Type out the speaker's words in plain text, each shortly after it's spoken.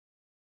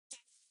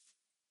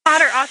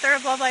Potter, author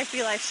of Love Life,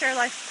 Be Life, Share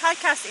Life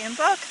podcast and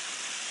book.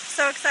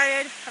 So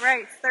excited. All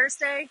right, it's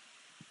Thursday.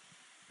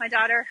 My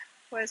daughter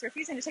was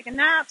refusing to take a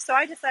nap, so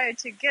I decided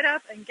to get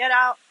up and get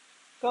out,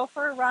 go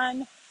for a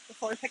run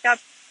before we pick up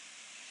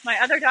my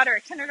other daughter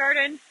at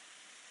kindergarten.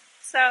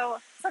 So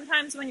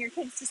sometimes when your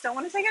kids just don't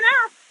want to take a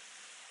nap,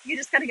 you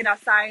just got to get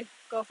outside,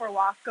 go for a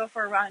walk, go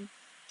for a run,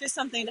 do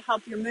something to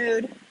help your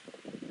mood,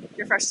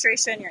 your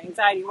frustration, your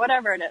anxiety,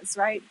 whatever it is,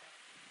 right?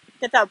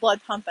 Get that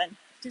blood pumping.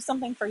 Do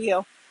something for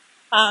you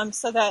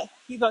so that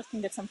you both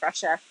can get some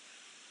fresh air.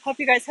 Hope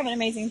you guys have an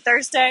amazing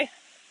Thursday.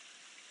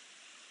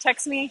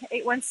 Text me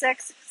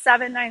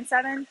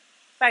 816-797-5869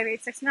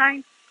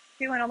 if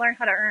you want to learn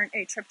how to earn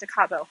a trip to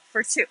Cabo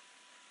for two.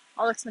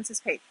 All expenses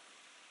paid.